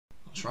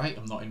That's right,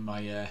 I'm not in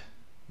my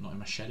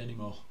shed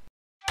anymore.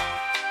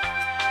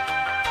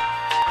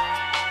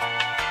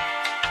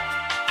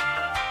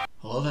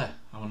 Hello there,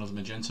 I'm another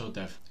Magento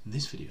dev. In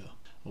this video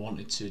I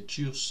wanted to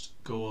just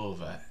go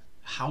over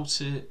how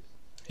to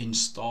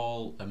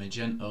install a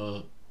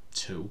Magento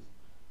 2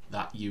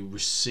 that you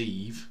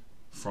receive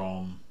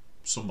from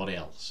somebody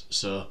else.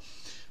 So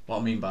what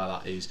I mean by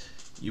that is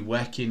you're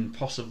working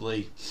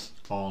possibly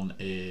on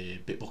a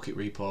Bitbucket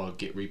repo or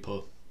Git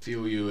repo.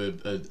 Feel you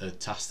a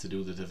task to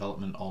do the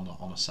development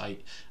on a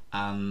site,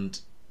 and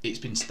it's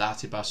been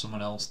started by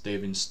someone else.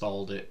 They've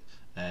installed it.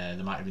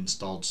 They might have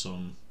installed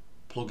some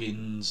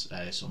plugins,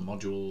 some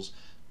modules.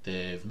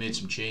 They've made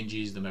some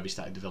changes. They maybe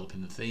started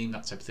developing the theme,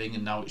 that type of thing,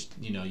 and now it's,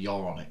 you know,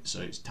 you're on it. So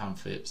it's time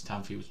for you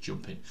to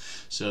jump in.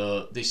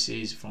 So this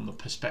is from the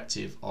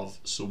perspective of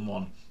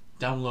someone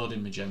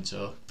downloading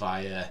Magento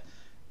via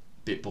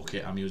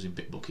Bitbucket. I'm using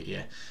Bitbucket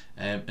here,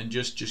 and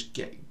just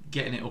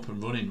getting it up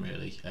and running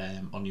really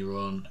on your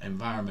own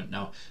environment.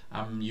 Now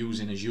I'm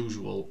using, as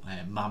usual,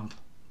 Mamp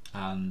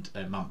and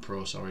Mamp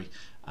Pro, sorry,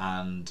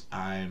 and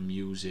I'm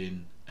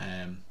using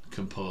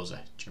Composer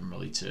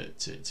generally to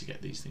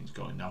get these things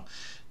going. Now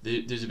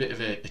there's a bit of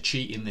a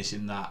cheat in this,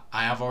 in that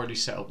I have already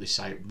set up this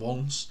site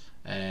once.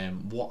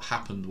 What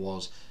happened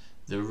was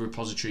the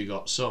repository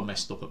got so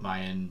messed up at my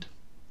end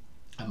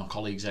and my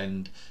colleague's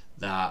end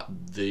that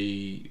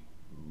the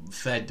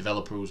third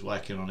developer who was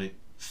working on it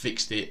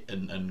fixed it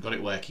and got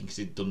it working, because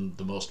he'd done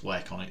the most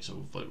work on it. So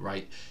we've like,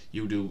 right,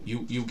 you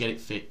get it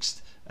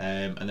fixed,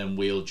 and then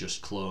we'll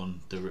just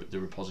clone the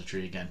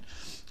repository again,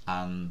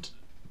 and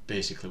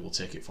basically we'll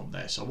take it from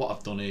there. So what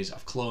I've done is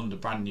I've cloned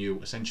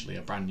essentially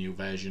a brand new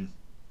version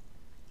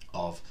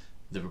of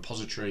the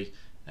repository,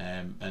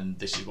 and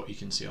this is what you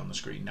can see on the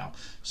screen now.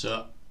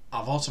 So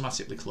I've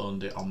automatically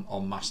cloned it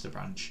on master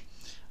branch,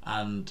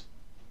 and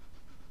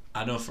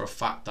I know for a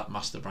fact that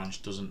master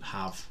branch doesn't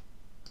have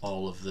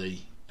all of the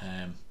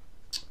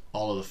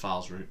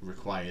files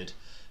required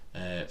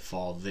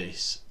for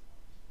this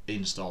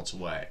install to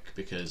work,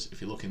 because if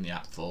you look in the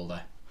app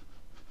folder,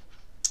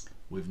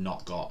 we've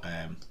not got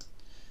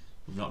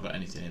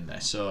anything in there.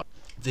 So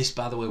this,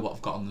 by the way, what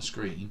I've got on the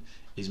screen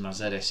is my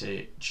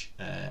ZSH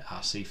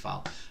RC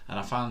file, and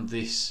I found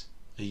this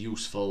a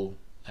useful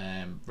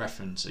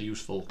reference, a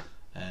useful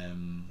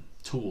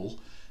tool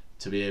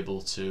to be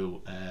able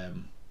to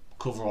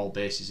cover all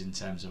bases in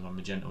terms of my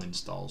Magento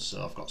installs.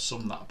 So I've got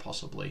some that are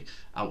possibly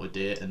out of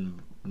date and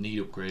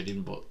need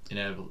upgrading, but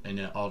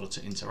in order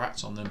to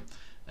interact on them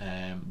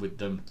with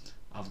them,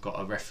 I've got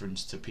a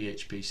reference to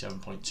PHP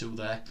 7.2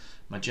 there.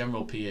 My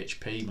general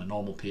PHP, my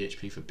normal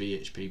PHP for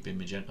BHP bin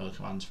Magento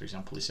commands, for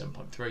example, is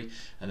 7.3,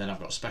 and then I've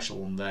got a special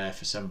one there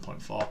for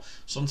 7.4.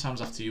 Sometimes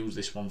I have to use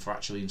this one for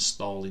actually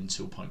installing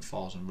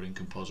 2.4s and running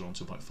Composer on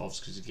 2.4s,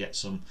 because you get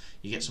some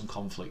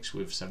conflicts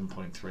with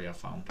 7.3, I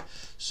found.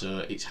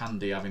 So it's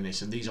handy having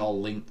this, and these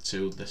all link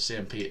to the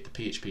same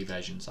PHP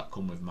versions that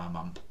come with my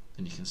Mamp,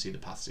 and you can see the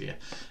paths here.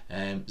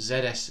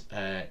 ZSHRC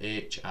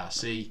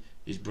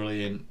is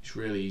brilliant. It's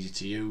really easy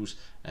to use.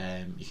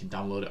 You can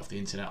download it off the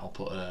internet. I'll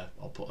put a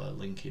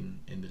link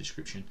in the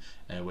description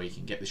where you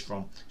can get this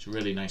from. It's a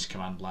really nice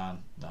command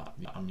line that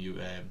I'm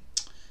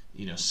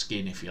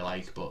skin, if you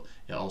like, but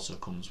it also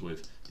comes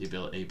with the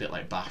ability, a bit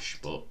like Bash,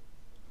 but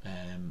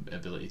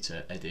ability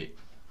to edit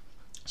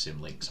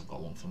sim links. I've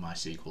got one for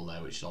MySQL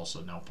there, which is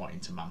also now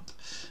pointing to Mamp.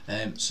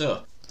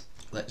 So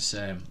let's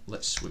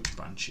switch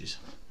branches.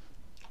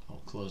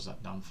 I'll close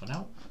that down for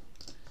now.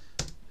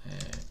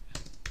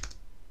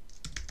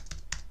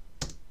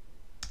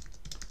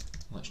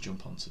 Let's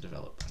jump onto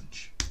develop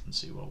branch and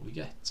see what we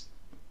get.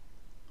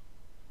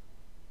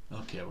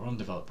 Okay, we're on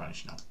develop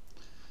branch now,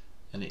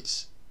 and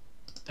it's,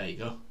 there you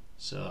go.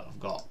 So I've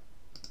got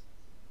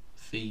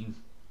theme,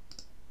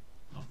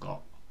 I've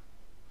got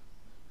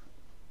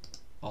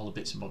all the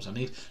bits and bobs I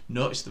need.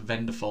 Notice the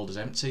vendor folder's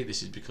empty.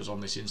 This is because on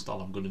this install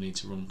I'm going to need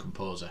to run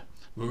Composer.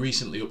 We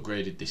recently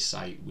upgraded this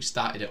site. We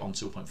started it on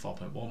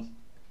 2.4.1,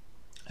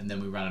 and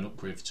then we ran an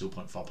upgrade for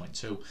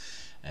 2.4.2,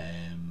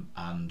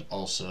 and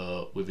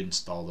also we've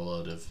installed a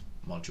load of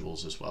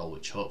modules as well,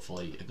 which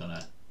hopefully are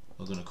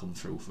gonna come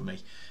through for me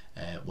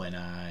when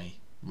I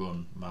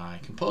run my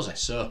Composer.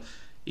 So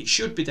it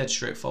should be dead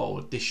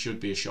straightforward. This should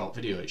be a short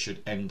video. It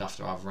should end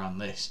after I've ran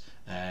this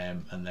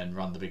and then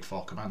run the big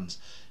 4 commands.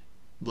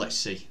 Let's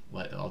see.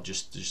 I'll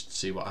just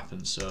see what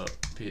happens. So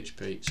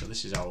PHP. So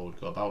this is how I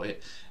would go about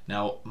it.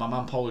 Now my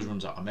Mamp always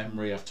runs out of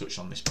memory. I've touched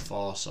on this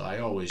before, so I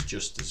always,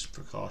 just as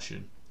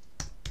precaution,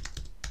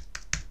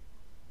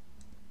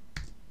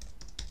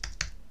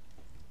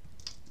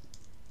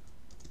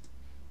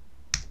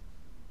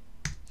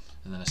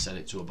 and then I set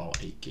it to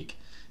about 8 gig.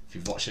 If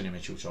you've watched any of my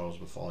tutorials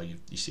before, you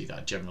see that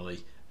I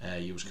generally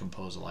use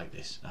Composer like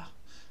this.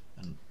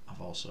 And I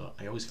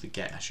always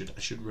forget. I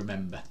should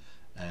remember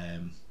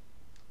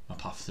my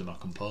path to my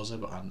Composer,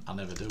 but I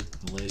never do.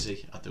 I'm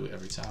lazy. I do it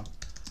every time.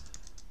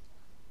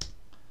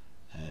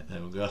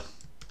 There we go.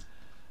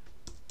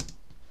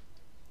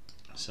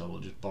 So we'll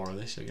just borrow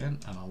this again,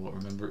 and I won't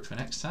remember it for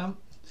next time.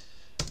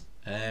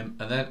 And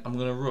then I'm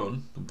going to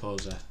run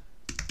Composer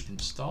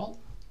install,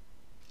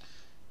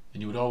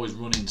 and you would always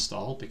run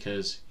install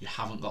because you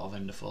haven't got a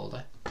vendor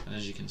folder. And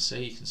as you can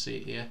see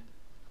it here,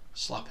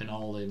 slapping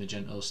all the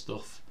Magento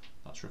stuff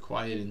that's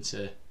required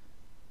into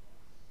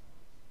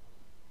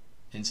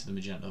the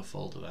Magento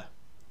folder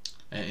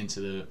there, into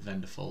the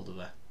vendor folder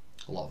there.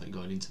 A lot of it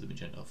going into the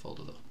Magento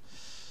folder though.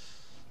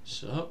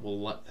 So we'll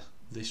let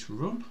this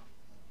run.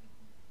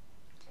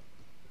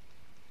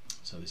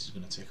 So this is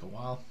going to take a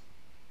while.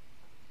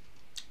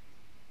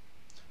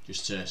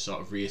 Just to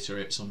sort of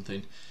reiterate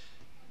something,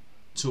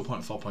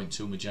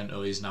 2.4.2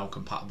 Magento is now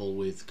compatible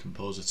with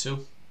Composer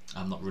 2.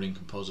 I'm not running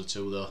Composer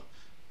 2 though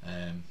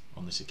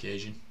on this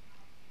occasion.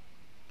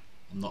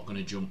 I'm not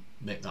going to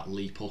make that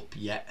leap up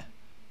yet.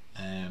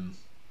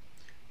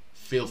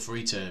 Feel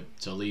free to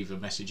leave a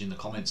message in the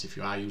comments if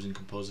you are using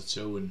Composer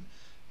 2, and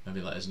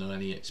maybe let us know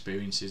any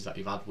experiences that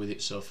you've had with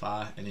it so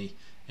far, any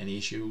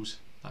issues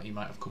that you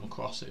might have come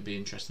across. It'd be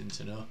interesting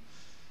to know,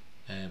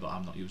 but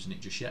I'm not using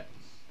it just yet.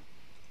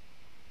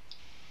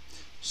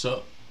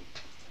 So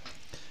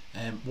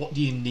what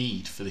do you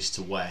need for this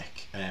to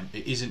work?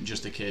 It isn't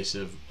just a case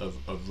of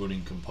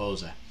running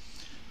Composer.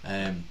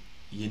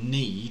 You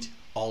need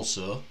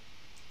also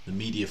the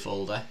media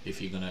folder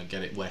if you're going to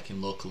get it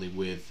working locally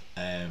with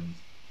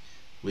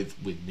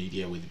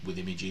media, with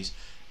images.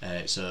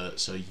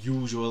 So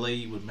usually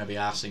you would maybe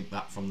async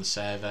that from the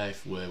server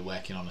if we're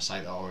working on a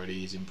site that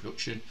already is in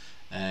production.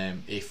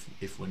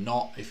 If we're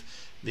not,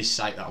 if this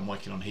site that I'm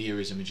working on here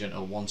is a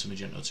Magento 1 to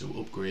Magento 2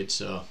 upgrade,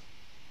 so,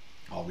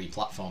 or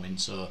replatforming,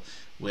 so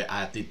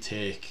I did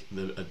take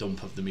a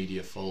dump of the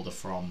media folder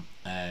from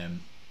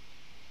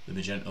the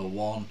Magento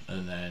 1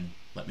 and then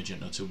let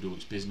Magento 2 do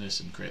its business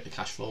and create the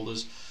cache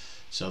folders.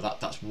 So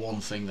that's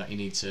one thing that you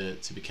need to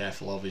be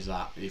careful of, is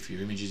that if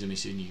your images are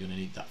missing, you're going to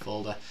need that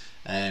folder,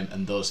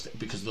 and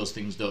because those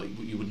things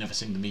you would never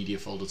send the media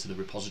folder to the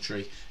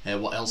repository.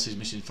 What else is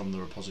missing from the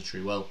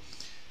repository? Well,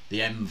 the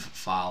env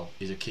file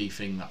is a key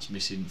thing that's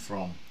missing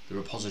from the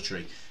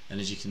repository, and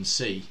as you can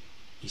see,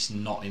 it's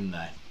not in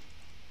there.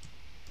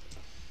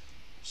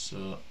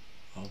 So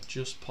I'll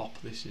just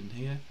pop this in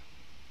here.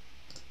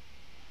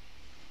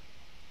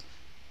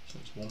 So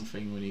it's one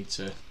thing we need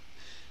to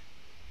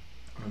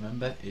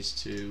remember, is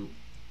to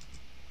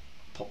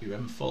pop your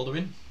env folder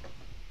in,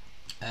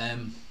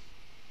 and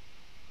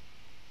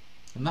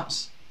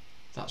that's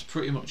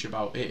pretty much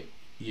about it.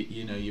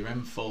 You know, your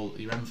env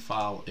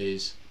file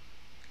is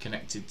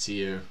connected to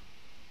your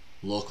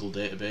local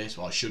database,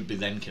 or should be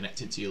then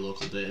connected to your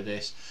local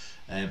database,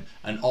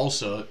 and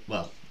also,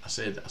 well, I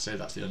say that's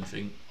the only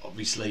thing.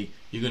 Obviously,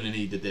 you're going to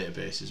need the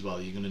database as well.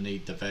 You're going to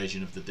need the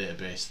version of the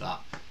database that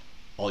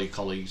all your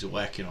colleagues are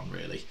working on,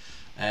 really.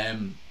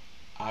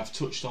 I've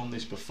touched on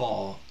this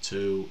before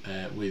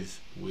with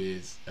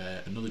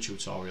another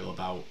tutorial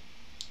about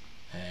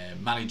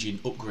managing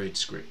upgrade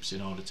scripts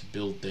in order to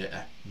build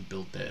data and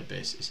build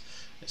databases.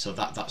 So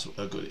that's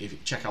a good, if you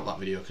check out that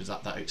video, because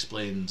that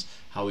explains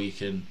how you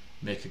can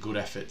make a good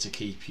effort to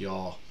keep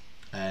your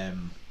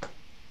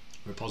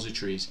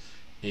repositories,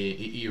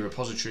 your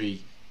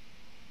repository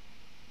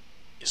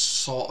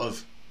sort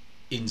of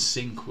in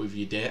sync with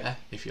your data,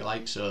 if you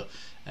like. So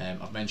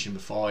I've mentioned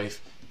before,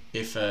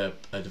 if a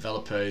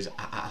developer is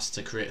asked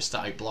to create a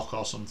static block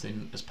or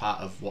something as part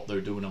of what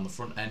they're doing on the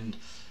front end,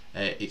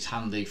 it's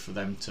handy for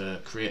them to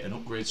create an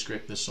upgrade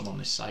script. There's some on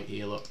this site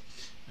here, look,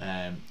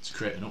 to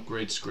create an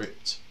upgrade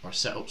script or a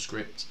setup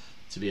script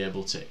to be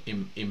able to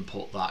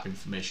input that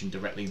information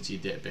directly into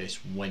your database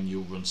when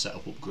you run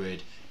setup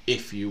upgrade,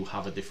 if you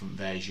have a different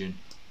version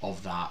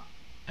of that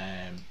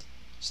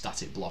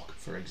static block,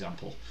 for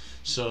example.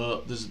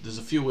 So there's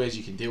a few ways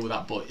you can deal with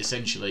that, but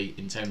essentially,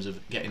 in terms of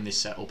getting this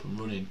set up and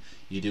running,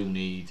 you do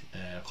need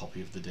a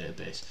copy of the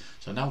database.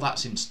 So now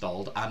that's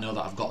installed, I know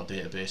that I've got a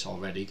database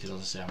already, because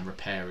as I say, I'm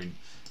repairing.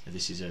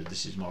 This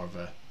is more of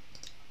a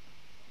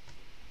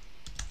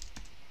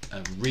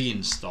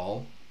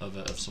reinstall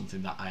of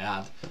something that I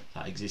had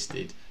that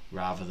existed,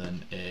 rather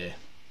than a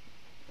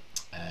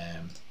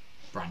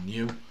brand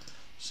new.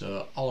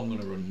 So all I'm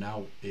going to run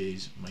now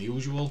is my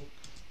usual,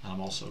 and I'm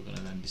also going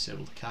to then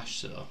disable the cache.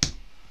 So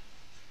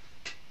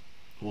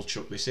we'll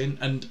chuck this in,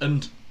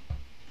 and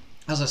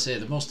as I say,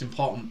 the most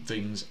important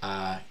things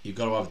are, you've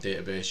got to have a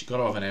database, you've got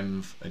to have an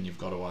env, and you've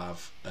got to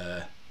have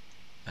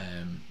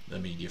the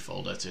media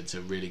folder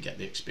to really get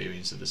the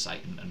experience of the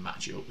site and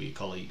match it up with your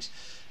colleagues.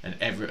 And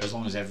as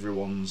long as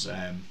everyone's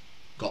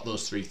got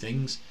those three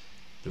things,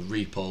 the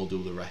repo will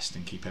do the rest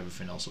and keep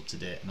everything else up to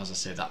date. And as I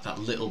say, that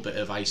little bit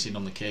of icing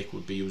on the cake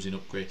would be using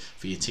upgrade,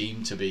 for your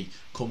team to be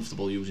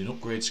comfortable using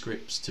upgrade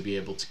scripts, to be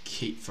able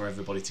to for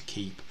everybody to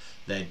keep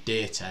their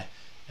data,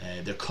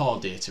 their core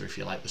data, if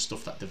you like, the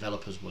stuff that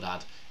developers would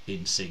add,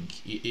 in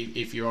sync.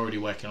 If you're already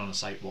working on a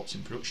site what's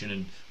in production,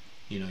 and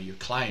you know your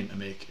client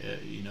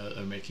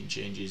are making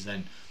changes,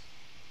 then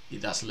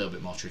that's a little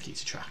bit more tricky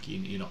to track.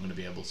 You're not going to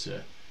be able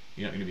to.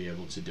 You're not going to be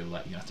able to do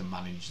that. You have to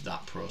manage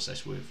that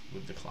process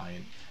with the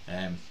client.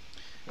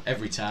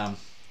 Every time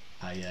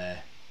and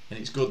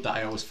it's good that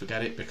I always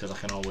forget it, because I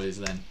can always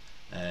then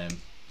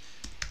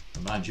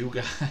remind you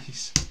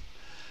guys.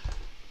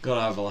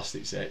 Gotta have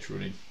Elasticsearch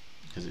running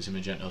because it's a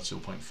Magento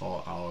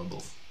 2.4 or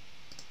above.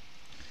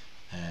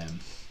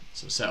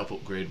 So setup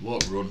upgrade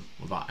won't run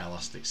without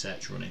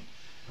Elasticsearch running.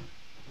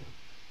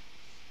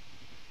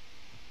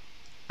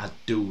 I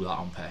do that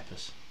on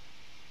purpose.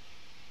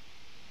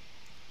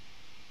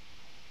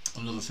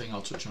 Another thing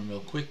I'll touch on real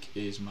quick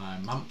is my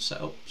Mamp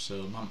setup.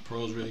 So Mamp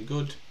Pro is really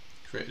good.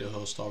 Created a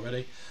host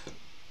already.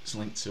 It's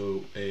linked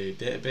to a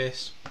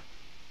database.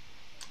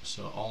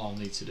 So all I'll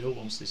need to do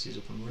once this is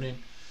up and running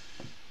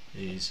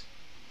is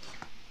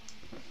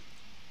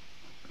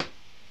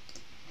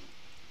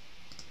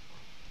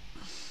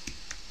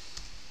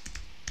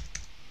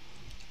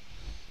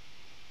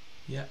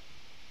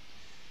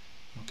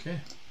okay,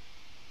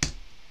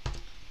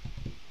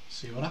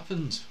 see what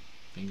happens.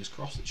 Fingers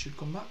crossed it should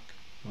come back.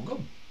 We'll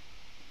go.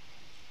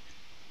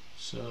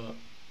 So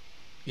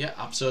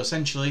yeah, so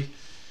essentially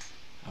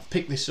I've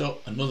picked this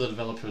up. Two other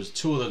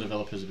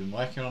developers have been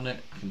working on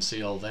it. I can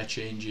see all their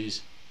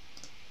changes.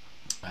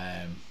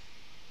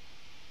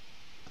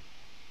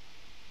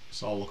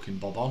 It's all looking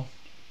bob on.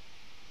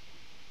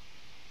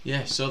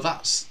 Yeah, so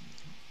that's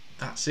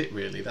it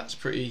really. It's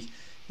pretty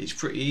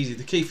easy.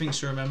 The key things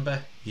to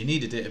remember: you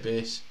need a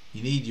database,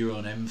 you need your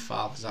own M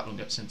file because that will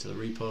get sent to the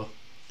repo.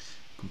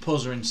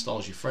 Composer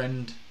installs your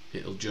friend.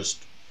 It'll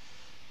just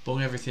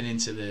bung everything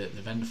into the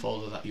vendor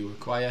folder that you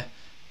require,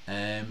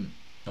 and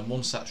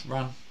once that's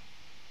run,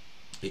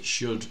 it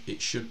should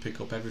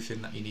pick up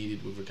everything that you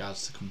needed with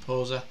regards to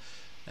Composer.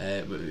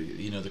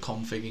 You know, the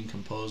config in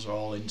Composer,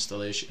 all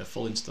installation, a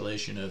full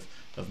installation of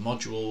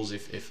modules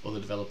if other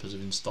developers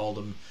have installed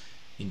them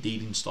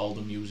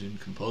using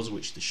Composer,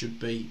 which they should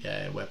be.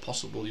 Where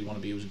possible, you want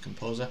to be using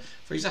Composer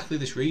for exactly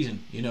this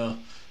reason. You know,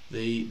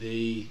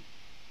 the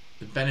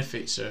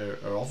benefits are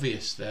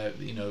obvious.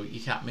 You know,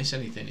 you can't miss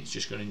anything. It's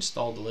just going to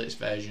install the latest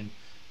version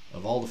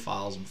of all the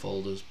files and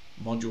folders,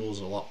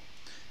 modules a lot,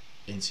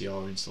 into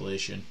your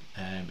installation,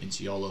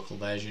 into your local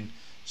version,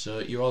 so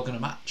you're all going to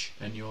match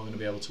and you're all going to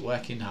be able to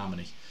work in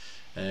harmony.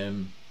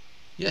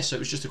 Yeah, so it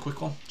was just a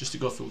quick one just to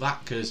go through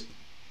that, because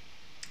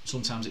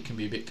sometimes it can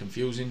be a bit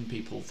confusing.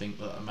 People think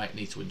that I might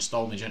need to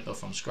install Magento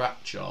from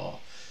scratch, or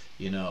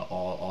you know,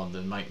 or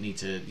they might need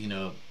to, you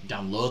know,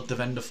 download the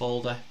vendor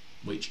folder,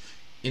 which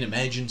in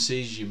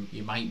emergencies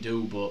you might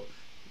do, but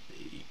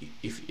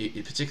if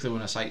particularly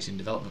when a site's in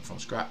development from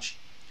scratch,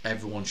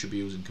 everyone should be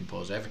using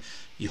Composer.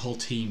 Your whole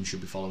team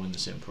should be following the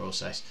same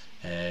process,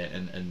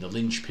 and the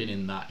linchpin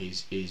in that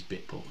is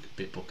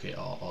Bitbucket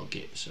or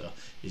Git. So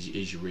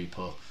is your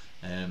repo,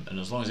 and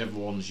as long as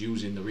everyone's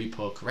using the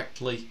repo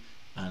correctly,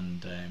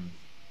 and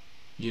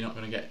you're not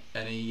going to get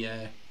any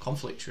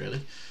conflicts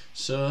really.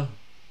 So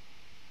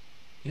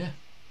yeah,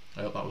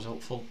 I hope that was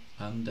helpful,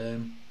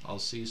 and I'll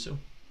see you soon.